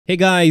Hey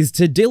guys,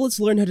 today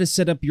let's learn how to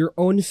set up your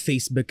own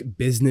Facebook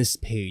business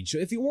page. So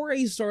if you are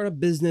a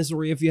startup business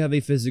or if you have a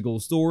physical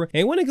store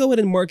and you want to go ahead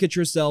and market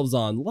yourselves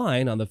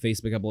online on the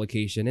Facebook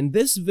application, in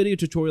this video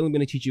tutorial I'm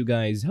going to teach you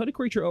guys how to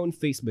create your own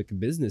Facebook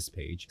business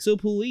page. So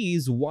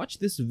please watch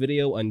this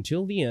video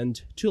until the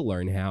end to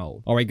learn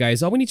how. Alright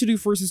guys, all we need to do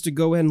first is to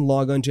go ahead and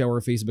log on to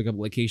our Facebook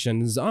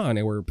applications on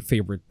our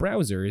favorite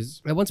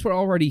browsers. And once we're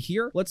already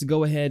here, let's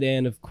go ahead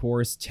and of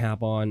course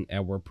tap on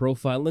our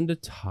profile in the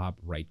top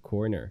right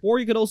corner. Or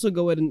you could also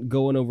go ahead and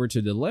go on over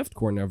to the left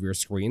corner of your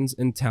screens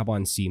and tap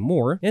on see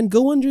more and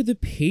go under the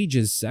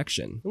pages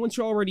section. And once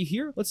you're already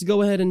here, let's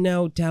go ahead and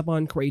now tap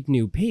on create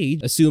new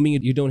page,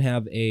 assuming you don't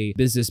have a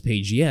business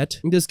page yet.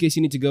 In this case,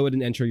 you need to go ahead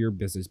and enter your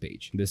business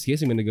page. In this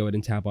case, I'm going to go ahead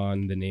and tap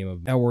on the name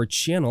of our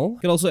channel.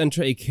 You can also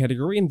enter a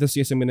category. In this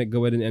case, I'm going to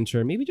go ahead and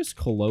enter maybe just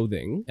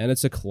clothing, and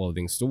it's a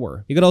clothing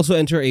store. You could also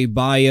enter a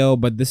bio,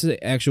 but this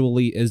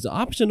actually is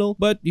optional,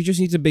 but you just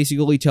need to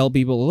basically tell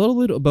people a little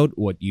bit about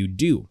what you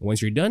do.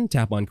 Once you're done,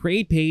 tap on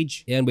create page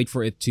and wait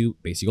for it to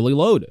basically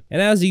load.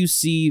 And as you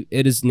see,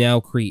 it is now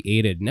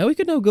created. Now we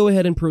can now go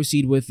ahead and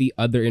proceed with the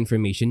other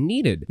information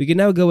needed. We can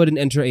now go ahead and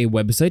enter a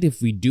website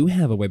if we do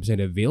have a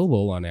website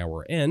available on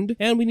our end.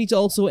 And we need to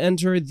also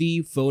enter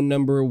the phone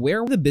number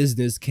where the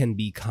business can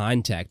be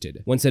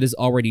contacted. Once that is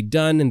already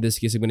done, in this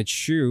case, I'm going to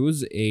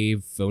choose a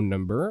phone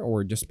number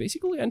or just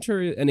basically enter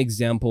an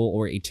example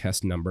or a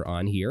test number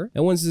on here.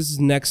 And once this is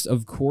next,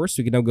 of course,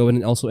 we can now go ahead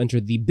and also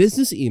enter the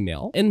business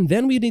email. And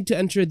then we need to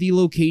enter the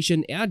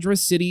location,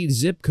 address, city,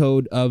 zip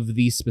code of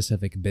the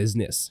specific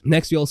business.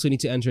 Next, we also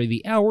need to enter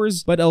the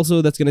hours, but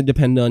also that's going to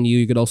depend on you.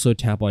 You could also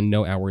tap on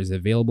no hours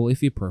available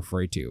if you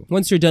prefer to.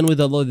 Once you're done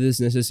with all of this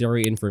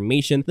necessary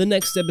information, the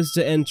next step is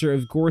to enter,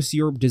 of course,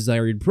 your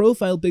desired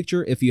profile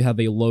picture if you have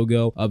a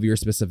logo of your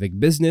specific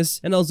business,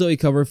 and also a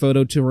cover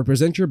photo to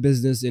represent your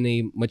business in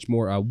a much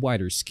more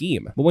wider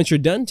scheme. But once you're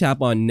done,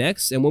 tap on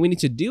next, and what we need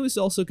to do is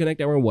also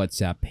connect our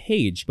WhatsApp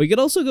page. But you could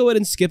also go ahead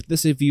and skip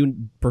this if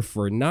you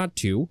prefer not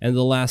to. And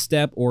the last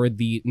step, or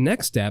the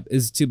next step,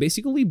 is to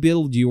basically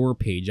build your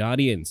page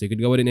audience. You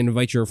could go ahead and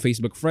invite your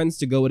Facebook friends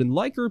to go ahead and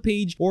like your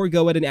page, or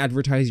go ahead and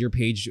advertise your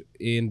page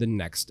in the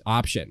next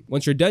option.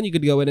 Once you're done, you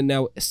could go ahead and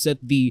now set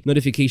the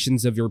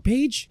notifications of your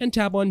page and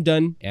tap on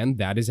done. And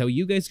that is how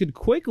you guys could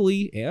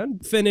quickly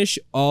and finish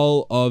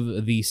all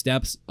of the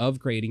steps of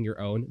creating your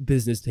own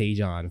business page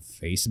on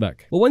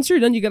Facebook. But once you're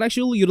done, you can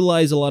actually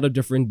utilize a lot of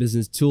different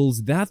business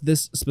tools that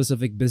this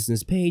specific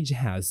business page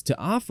has to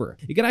offer.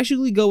 You can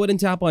actually go ahead and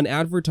tap on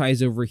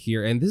advertise over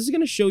here, and this is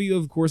going to show you,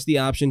 of course, the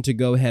option to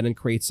go ahead and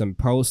create some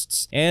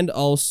posts and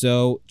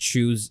also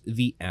choose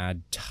the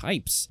ad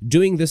types.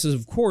 Doing this,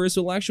 of course,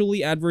 will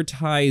actually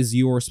advertise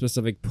your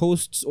specific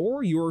posts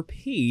or your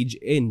page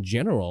in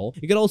general.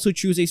 You can also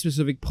choose a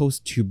specific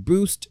post to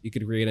boost. You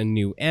could create a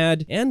new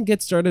ad and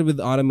get started with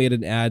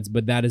automated ads,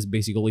 but that is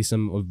basically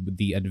some of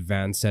the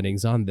advanced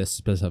settings on this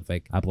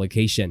specific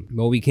application.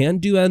 What we can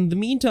do in the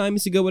meantime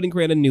is to go ahead and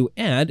create a new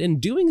ad,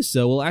 and doing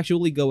so will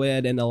actually go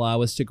ahead and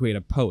allow us to create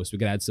a post. We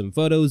could add some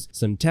photos,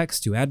 some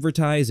text to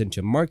advertise and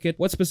to market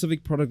what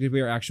specific product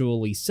we are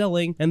actually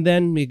selling, and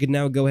then we can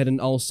now go ahead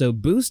and also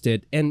boost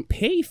it and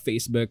pay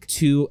Facebook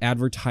to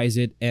advertise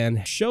it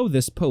and show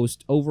this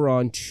post over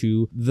on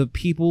to the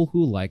people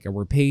who like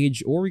our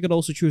page. Or we could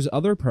also choose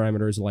other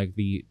parameters like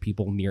the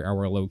people near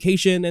our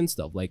location and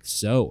stuff like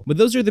so. But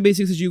those are the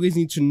basics that you guys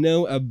need to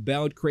know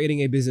about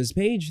creating a business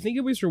page. Thank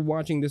you guys for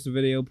watching this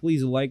video.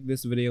 Please like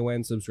this video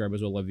and subscribe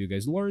as well if you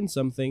guys learned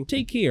something.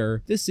 Take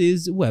care. This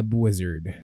is Web Wizard.